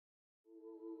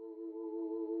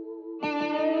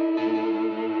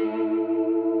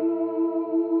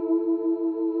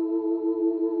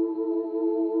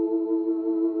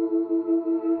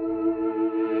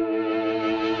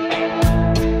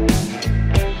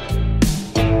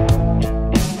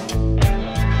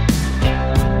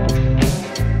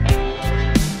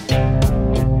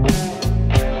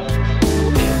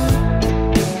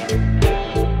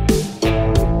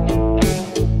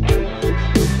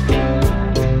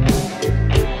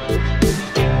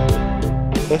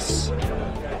This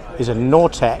is a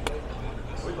Nortech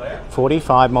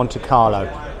 45 Monte Carlo,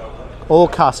 all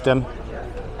custom,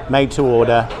 made to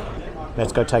order.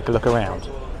 Let's go take a look around.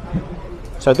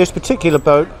 So this particular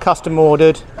boat, custom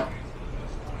ordered.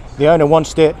 The owner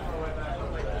wants it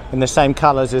in the same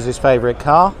colours as his favourite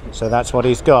car, so that's what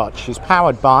he's got. She's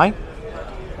powered by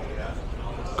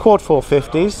quad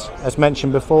 450s, as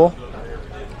mentioned before.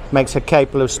 Makes her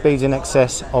capable of speeds in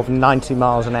excess of 90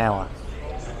 miles an hour.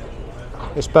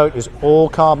 This boat is all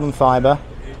carbon fibre,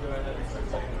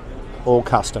 all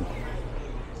custom.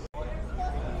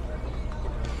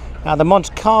 Now the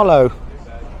Monte Carlo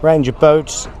range of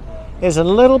boats is a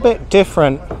little bit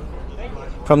different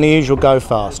from the usual Go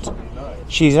Fast.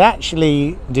 She's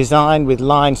actually designed with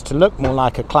lines to look more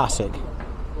like a classic.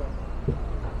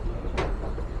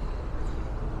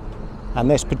 And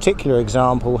this particular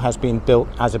example has been built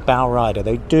as a bow rider.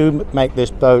 They do make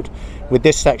this boat with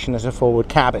this section as a forward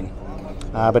cabin.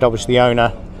 But obviously the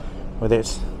owner, with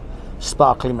its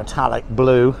sparkly metallic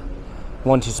blue,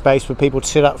 wanted space for people to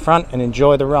sit up front and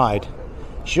enjoy the ride.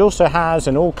 She also has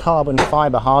an all carbon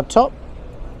fibre hardtop.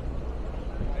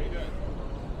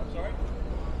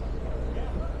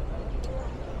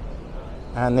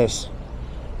 And this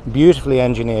beautifully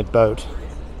engineered boat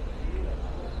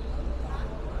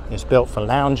is built for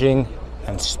lounging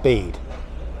and speed.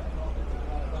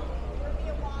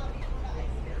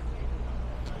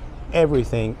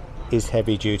 Everything is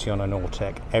heavy duty on a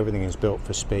Nortech. Everything is built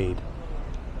for speed.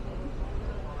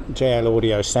 JL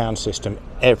Audio sound system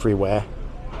everywhere.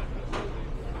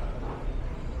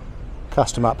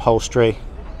 Custom upholstery.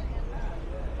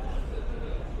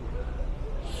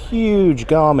 Huge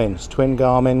Garmins, twin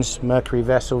Garmins, Mercury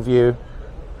vessel view.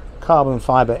 Carbon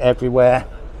fibre everywhere.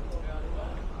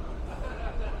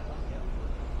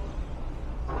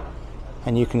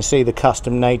 And you can see the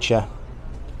custom nature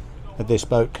that this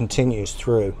boat continues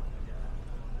through.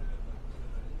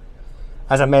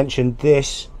 As I mentioned,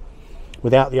 this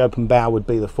without the open bow would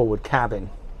be the forward cabin,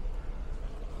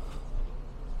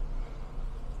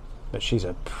 but she's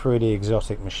a pretty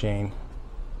exotic machine.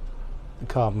 The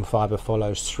carbon fibre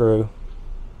follows through.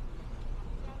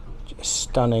 Just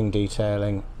stunning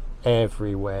detailing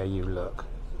everywhere you look.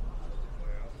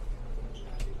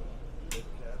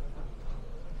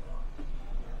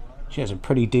 She has a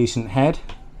pretty decent head,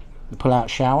 the pull-out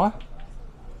shower.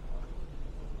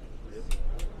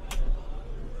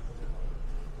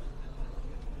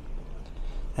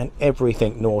 And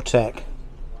everything Nortech.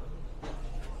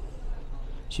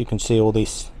 So you can see all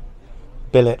this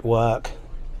billet work,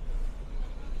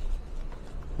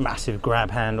 massive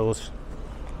grab handles.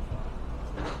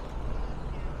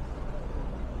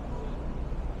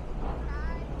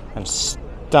 And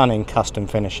stunning custom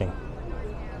finishing.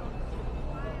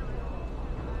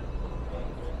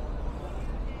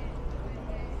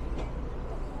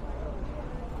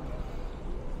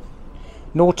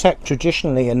 Nortech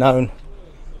traditionally are known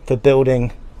for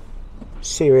building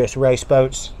serious race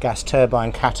boats, gas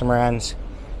turbine catamarans,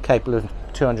 capable of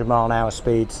 200-mile-an-hour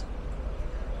speeds.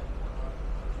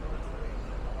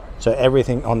 So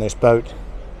everything on this boat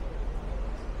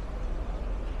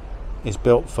is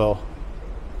built for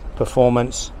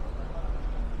performance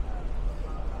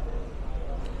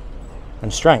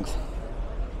and strength.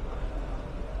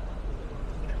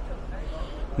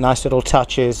 Nice little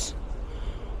touches.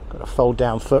 Got a fold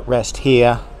down footrest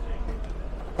here.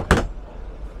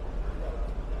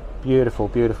 Beautiful,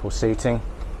 beautiful seating.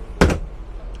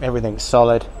 Everything's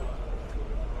solid.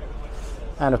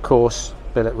 And of course,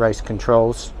 billet race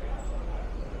controls.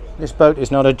 This boat is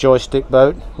not a joystick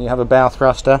boat. You have a bow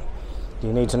thruster.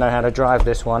 You need to know how to drive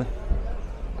this one.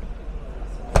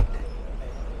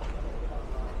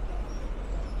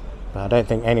 But I don't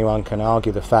think anyone can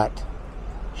argue the fact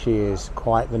she is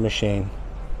quite the machine.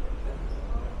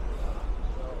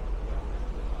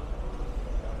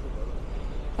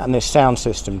 And this sound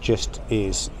system just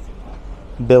is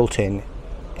built in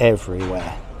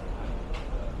everywhere.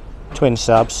 Twin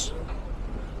subs,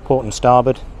 port and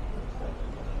starboard.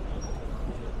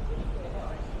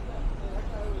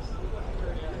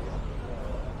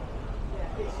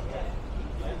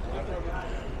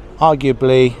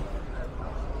 Arguably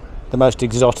the most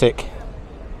exotic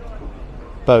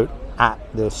boat at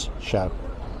this show.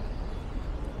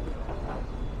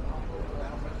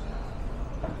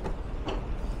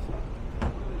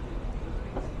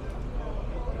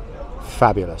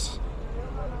 Fabulous.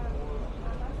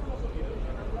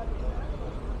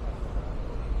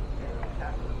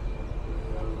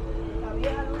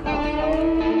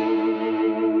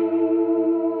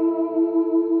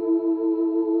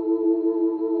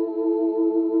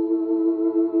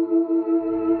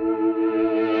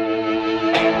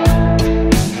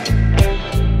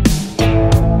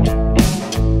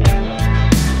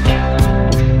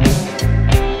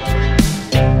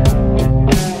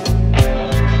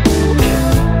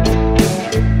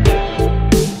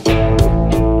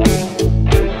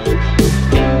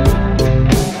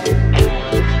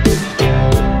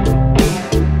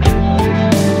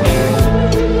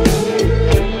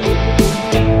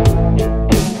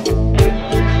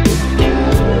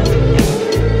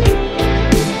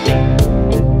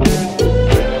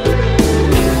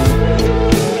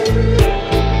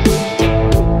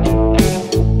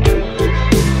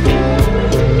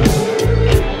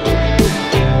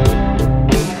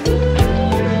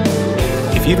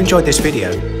 If you've enjoyed this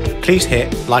video, please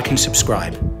hit like and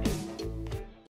subscribe.